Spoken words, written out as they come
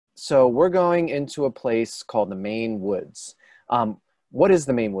So we're going into a place called the Maine Woods. What is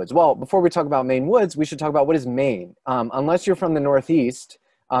the Maine Woods? Well, before we talk about Maine Woods, we should talk about what is Maine. Unless you're from the Northeast,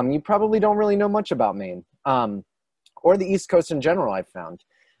 you probably don't really know much about Maine, or the East Coast in general, I've found.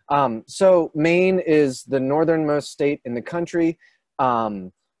 So Maine is the northernmost state in the country.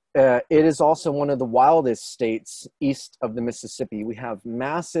 It is also one of the wildest states east of the Mississippi. We have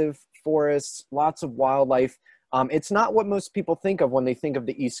massive forests, lots of wildlife. It's not what most people think of when they think of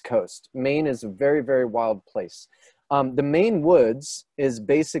the East Coast. Maine is a very, very wild place. The Maine Woods is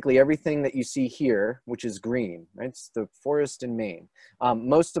basically everything that you see here, which is green, right? It's the forest in Maine.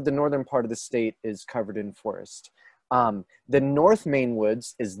 Most of the northern part of the state is covered in forest. The North Maine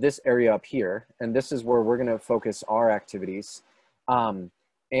Woods is this area up here, and this is where we're gonna focus our activities. This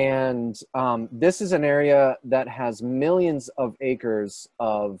is an area that has millions of acres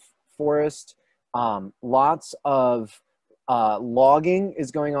of forest. Lots of logging is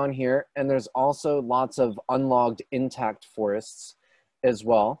going on here, and there's also lots of unlogged intact forests as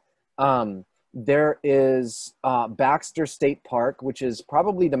well. There is Baxter State Park, which is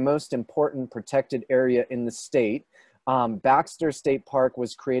probably the most important protected area in the state. Baxter State Park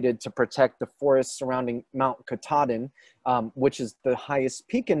was created to protect the forests surrounding Mount Katahdin, which is the highest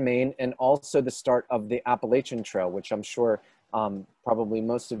peak in Maine and also the start of the Appalachian Trail, which I'm sure probably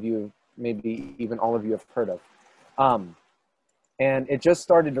most of you, maybe even all of you, have heard of. And it just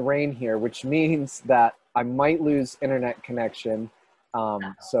started to rain here, which means that I might lose internet connection.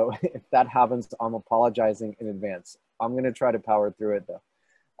 So if that happens, I'm apologizing in advance. I'm gonna try to power through it though.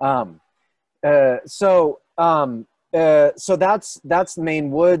 So that's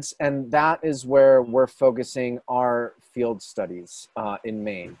Maine Woods, and that is where we're focusing our field studies in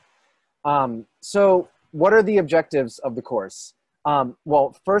Maine. So what are the objectives of the course?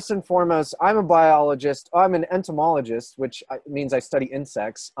 Well, first and foremost, I'm a biologist. I'm an entomologist, which means I study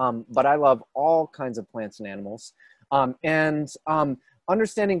insects, but I love all kinds of plants and animals.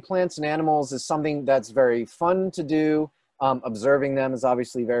 Understanding plants and animals is something that's very fun to do. Observing them is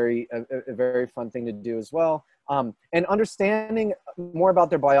obviously a very fun thing to do as well. And understanding more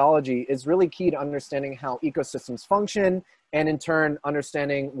about their biology is really key to understanding how ecosystems function, and in turn,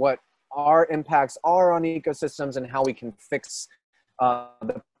 understanding what our impacts are on ecosystems and how we can fix all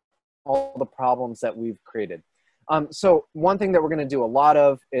the problems that we've created. So one thing that we're gonna do a lot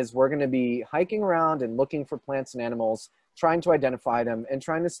of is we're gonna be hiking around and looking for plants and animals, trying to identify them and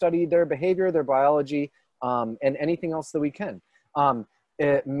trying to study their behavior, their biology, and anything else that we can.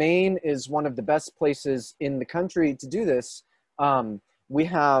 Maine is one of the best places in the country to do this. We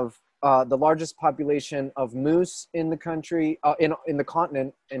have the largest population of moose in the country, in the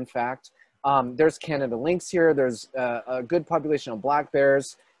continent, in fact. There's Canada lynx here. There's a good population of black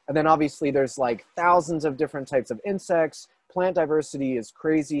bears. And then obviously there's like thousands of different types of insects. Plant diversity is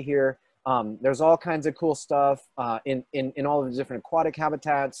crazy here. There's all kinds of cool stuff in all of the different aquatic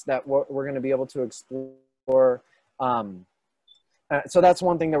habitats that we're gonna be able to explore. So that's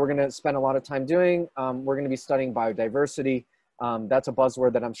one thing that we're gonna spend a lot of time doing. We're gonna be studying biodiversity. That's a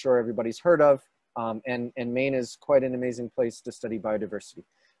buzzword that I'm sure everybody's heard of. And Maine is quite an amazing place to study biodiversity.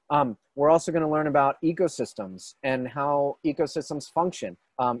 We're also going to learn about ecosystems and how ecosystems function.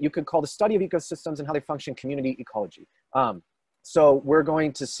 You could call the study of ecosystems and how they function community ecology. So we're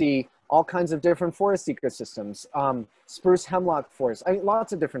going to see all kinds of different forest ecosystems, spruce hemlock forests, I mean,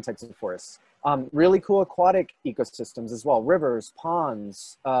 lots of different types of forests. Really cool aquatic ecosystems as well, rivers,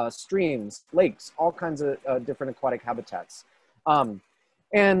 ponds, streams, lakes, all kinds of different aquatic habitats.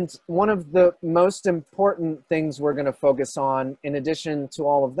 And one of the most important things we're going to focus on, in addition to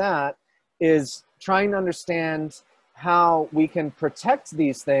all of that, is trying to understand how we can protect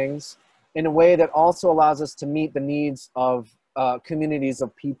these things in a way that also allows us to meet the needs of communities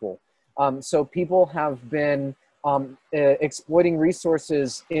of people. So people have been exploiting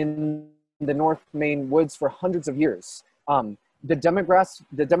resources in the North Maine Woods for hundreds of years. The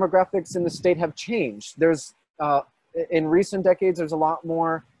demographics in the state have changed. There's in recent decades, there's a lot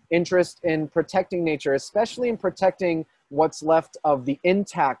more interest in protecting nature, especially in protecting what's left of the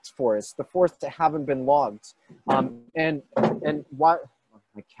intact forests, the forests that haven't been logged. And what, oh,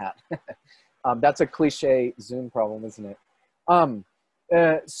 my cat, that's a cliche Zoom problem, isn't it?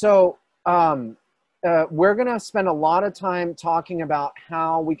 We're gonna spend a lot of time talking about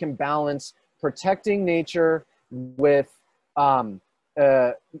how we can balance protecting nature with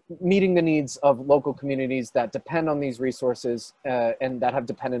meeting the needs of local communities that depend on these resources and that have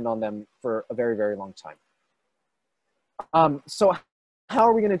depended on them for a very, very long time. So how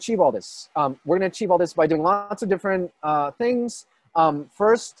are we going to achieve all this? We're going to achieve all this by doing lots of different things.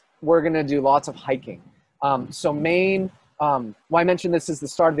 First, we're going to do lots of hiking. So Maine Well, I mentioned this is the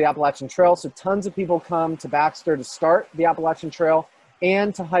start of the Appalachian Trail, so tons of people come to Baxter to start the Appalachian Trail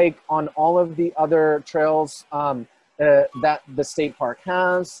and to hike on all of the other trails that the state park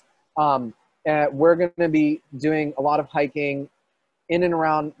has. We're going to be doing a lot of hiking in and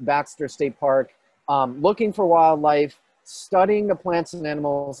around Baxter State Park, looking for wildlife, studying the plants and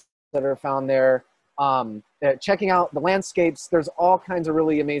animals that are found there, checking out the landscapes. There's all kinds of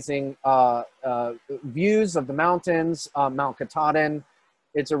really amazing views of the mountains, Mount Katahdin.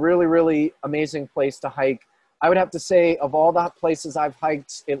 It's a really, really amazing place to hike. I would have to say, of all the places I've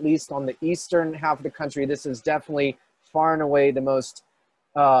hiked, at least on the eastern half of the country, this is definitely far and away the most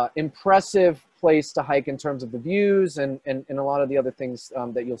impressive place to hike in terms of the views and a lot of the other things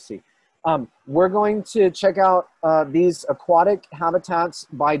that you'll see. We're going to check out these aquatic habitats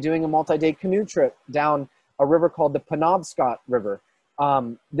by doing a multi-day canoe trip down a river called the Penobscot River.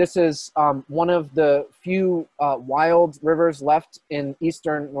 This is one of the few wild rivers left in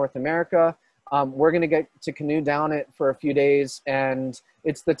eastern North America. We're going to get to canoe down it for a few days, and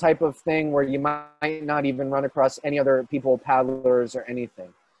it's the type of thing where you might not even run across any other people, paddlers or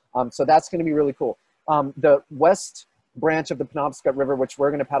anything. So that's going to be really cool. The west branch of the Penobscot River, which we're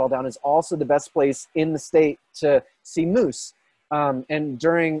going to paddle down, is also the best place in the state to see moose. And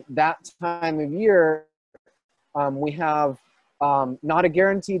during that time of year, we have not a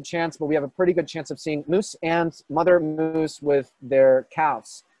guaranteed chance, but we have a pretty good chance of seeing moose and mother moose with their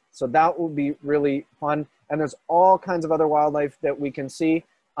calves. So that will be really fun. And there's all kinds of other wildlife that we can see.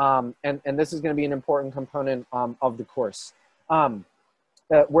 And this is going to be an important component of the course.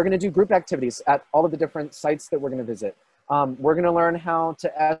 We're going to do group activities at all of the different sites that we're going to visit. We're going to learn how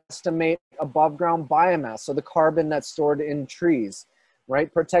to estimate above ground biomass, so the carbon that's stored in trees,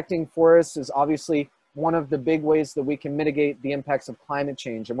 right? Protecting forests is obviously one of the big ways that we can mitigate the impacts of climate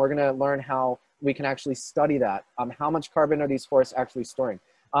change. And we're going to learn how we can actually study that. How much carbon are these forests actually storing?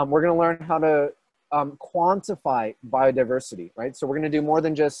 We're going to learn how to quantify biodiversity, right? So we're going to do more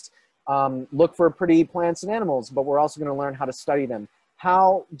than just look for pretty plants and animals, but we're also going to learn how to study them.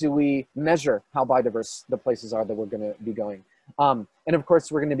 How do we measure how biodiverse the places are that we're going to be going? And of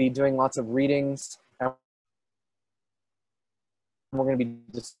course, we're going to be doing lots of readings. And we're going to be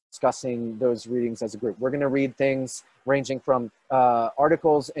discussing those readings as a group. We're going to read things ranging from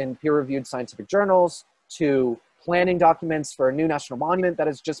articles in peer-reviewed scientific journals to planning documents for a new national monument that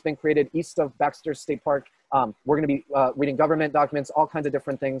has just been created east of Baxter State Park. We're going to be reading government documents, all kinds of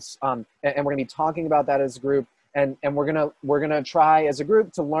different things. And we're going to be talking about that as a group. And we're gonna try as a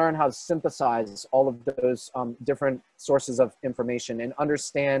group to learn how to synthesize all of those different sources of information and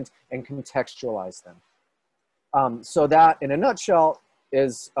understand and contextualize them. So that, in a nutshell,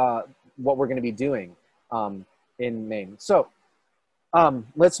 is what we're going to be doing in Maine. So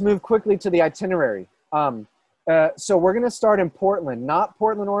let's move quickly to the itinerary. So we're going to start in Portland, not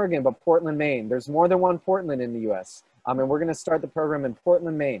Portland, Oregon, but Portland, Maine. There's more than one Portland in the U.S. And we're going to start the program in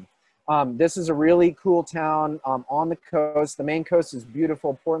Portland, Maine. This is a really cool town on the coast. The Maine coast is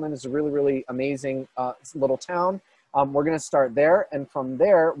beautiful. Portland is a really, really amazing little town. We're going to start there. And from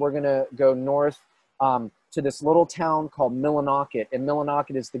there, we're going to go north to this little town called Millinocket. And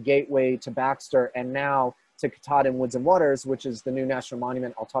Millinocket is the gateway to Baxter and now to Katahdin Woods and Waters, which is the new national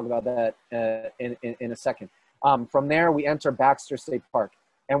monument. I'll talk about that in a second. From there, we enter Baxter State Park.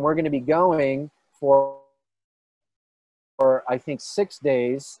 And we're going to be going for I think, 6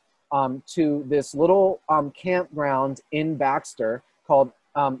 days to this little campground in Baxter called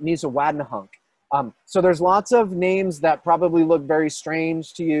Neesawadnahunk. So there's lots of names that probably look very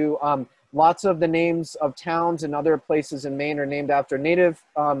strange to you. Lots of the names of towns and other places in Maine are named after native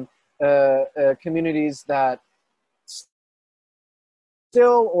communities that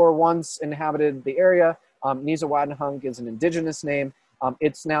still or once inhabited the area. Neesawadnahunk is an indigenous name.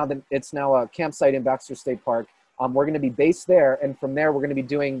 It's now a campsite in Baxter State Park. We're going to be based there, and from there we're going to be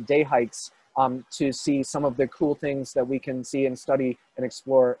doing day hikes to see some of the cool things that we can see and study and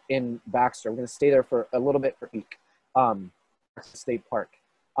explore in Baxter. We're going to stay there for a little bit per week. State Park.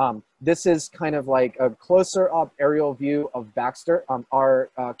 This is kind of like a closer up aerial view of Baxter.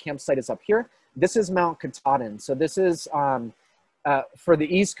 Our campsite is up here. This is Mount Katahdin. So this is, for the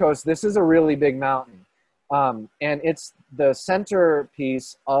East Coast, this is a really big mountain. And it's the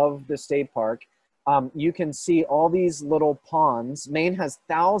centerpiece of the state park. You can see all these little ponds. Maine has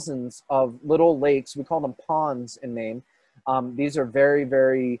thousands of little lakes. We call them ponds in Maine. These are very,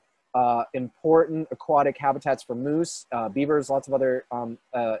 very important aquatic habitats for moose, beavers, lots of other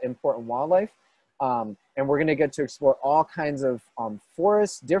important wildlife. And we're going to get to explore all kinds of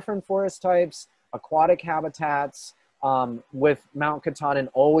forests, different forest types, aquatic habitats, with Mount Katahdin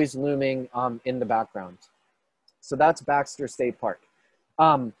always looming in the background. So that's Baxter State Park.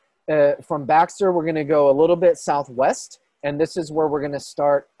 From Baxter, we're going to go a little bit southwest, and this is where we're going to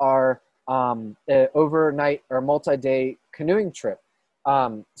start our overnight or multi-day canoeing trip.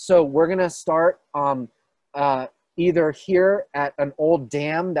 So we're going to start either here at an old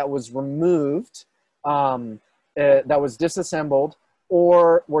dam that was removed, that was disassembled,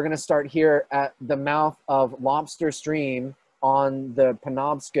 or we're going to start here at the mouth of Lobster Stream on the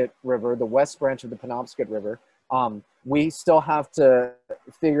Penobscot River, the west branch of the Penobscot River. We still have to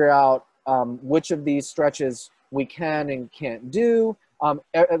figure out which of these stretches we can and can't do.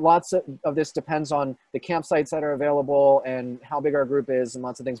 Lots of this depends on the campsites that are available and how big our group is and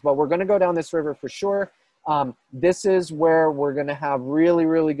lots of things. But we're going to go down this river for sure. This is where we're going to have really,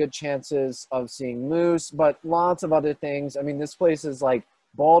 really good chances of seeing moose, but lots of other things. I mean, this place is like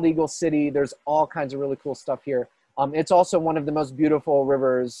Bald Eagle City. There's all kinds of really cool stuff here. It's also one of the most beautiful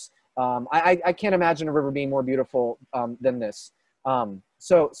rivers. I can't imagine a river being more beautiful than this.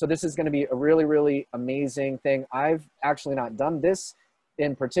 So this is going to be a really, really amazing thing. I've actually not done this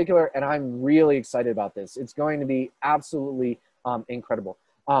in particular, and I'm really excited about this. It's going to be absolutely incredible.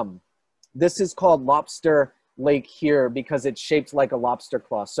 This is called Lobster Lake here because it's shaped like a lobster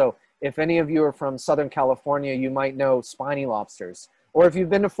claw. So if any of you are from Southern California, you might know spiny lobsters. Or if you've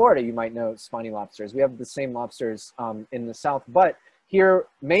been to Florida, you might know spiny lobsters. We have the same lobsters in the South, but here,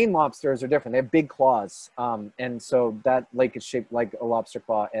 Maine lobsters are different. They have big claws. And so that lake is shaped like a lobster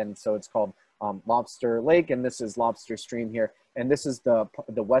claw. And so it's called Lobster Lake. And this is Lobster Stream here. And this is the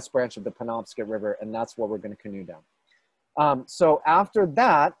west branch of the Penobscot River. And that's where we're going to canoe down. So after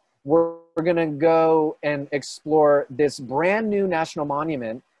that, we're going to go and explore this brand new national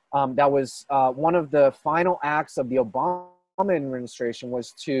monument that was one of the final acts of the Obama administration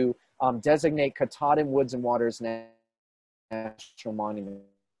was to designate Katahdin Woods and Waters National Monument.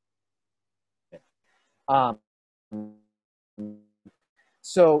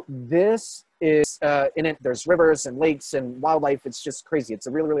 So this is, in it, there's rivers and lakes and wildlife. It's just crazy. It's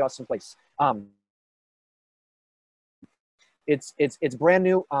a really, really awesome place. It's brand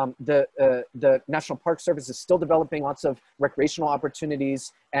new. The National Park Service is still developing lots of recreational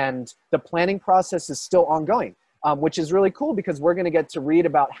opportunities, and the planning process is still ongoing, which is really cool because we're going to get to read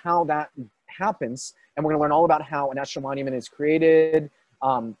about how that happens, and we're going to learn all about how a national monument is created,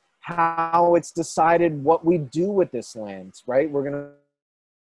 how it's decided, what we do with this land, right? We're going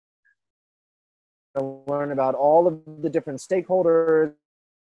to learn about all of the different stakeholders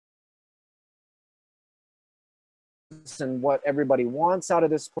and what everybody wants out of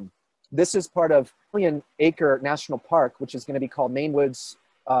this. This is part of a 1 million acre national park, which is going to be called Maine Woods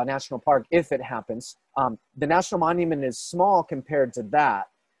National Park if it happens. The national monument is small compared to that.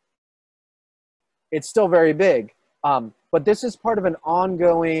 It's still very big, but this is part of an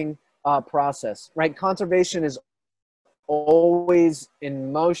ongoing process, right? Conservation is always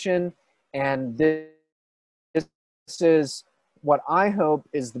in motion, and this is what I hope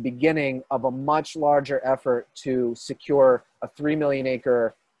is the beginning of a much larger effort to secure a 3 million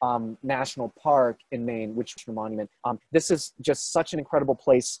acre national park in Maine, which is a monument. This is just such an incredible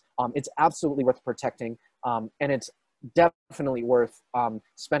place. It's absolutely worth protecting, and it's definitely worth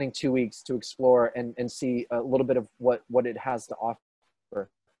spending 2 weeks to explore and see a little bit of what it has to offer.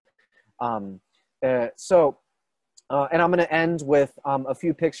 And I'm going to end with a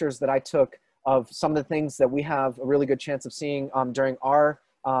few pictures that I took of some of the things that we have a really good chance of seeing during our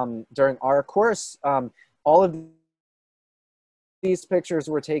course. All of these pictures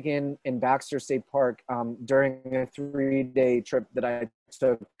were taken in Baxter State Park during a 3-day trip that I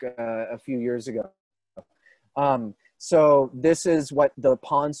took a few years ago. So this is what the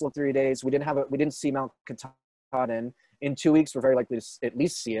ponds look 3 days. We didn't see Mount Katahdin. In 2 weeks, we're very likely to at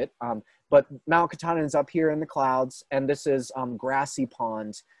least see it. But Mount Katahdin is up here in the clouds, and this is Grassy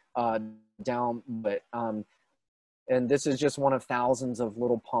Pond down, but and this is just one of thousands of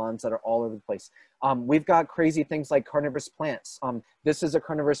little ponds that are all over the place. We've got crazy things like carnivorous plants. This is a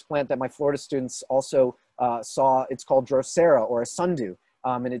carnivorous plant that my Florida students also saw. It's called Drosera, or a sundew,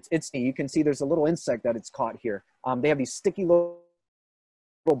 and it's you can see there's a little insect that it's caught here. They have these sticky little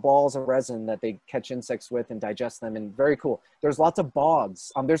balls of resin that they catch insects with and digest them, and very cool. There's lots of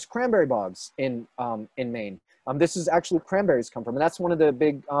bogs. There's cranberry bogs in Maine. This is actually where cranberries come from, and that's one of the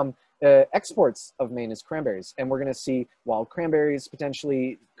big exports of Maine is cranberries. And we're going to see wild cranberries,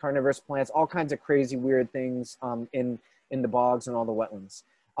 potentially carnivorous plants, all kinds of crazy weird things in the bogs and all the wetlands.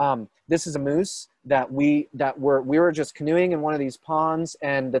 This is a moose that we were just canoeing in one of these ponds,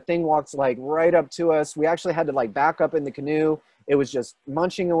 and the thing walks like right up to us. We actually had to like back up in the canoe. It was just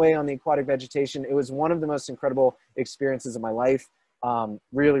munching away on the aquatic vegetation. It was one of the most incredible experiences of my life.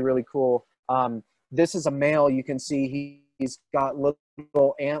 Really, really cool. This is a male. You can see he's got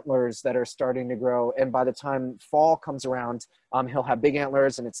little antlers that are starting to grow. And by the time fall comes around, he'll have big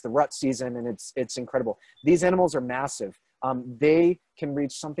antlers, and it's the rut season, and it's incredible. These animals are massive. They can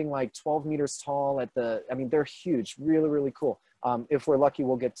reach something like 12 meters tall I mean, they're huge, really, really cool. If we're lucky,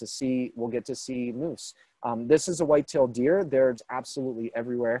 we'll get to see moose. This is a whitetail deer. They're absolutely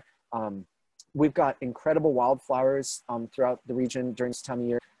everywhere. We've got incredible wildflowers throughout the region during this time of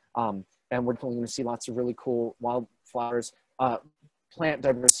year. And we're definitely going to see lots of really cool wildflowers. Plant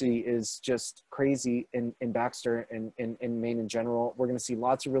diversity is just crazy in Baxter and in Maine in general. We're going to see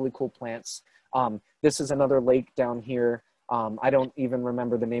lots of really cool plants. This is another lake down here. I don't even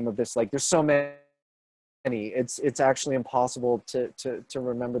remember the name of this lake. There's so many. It's actually impossible to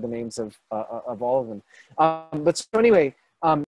remember the names of all of them. But so anyway,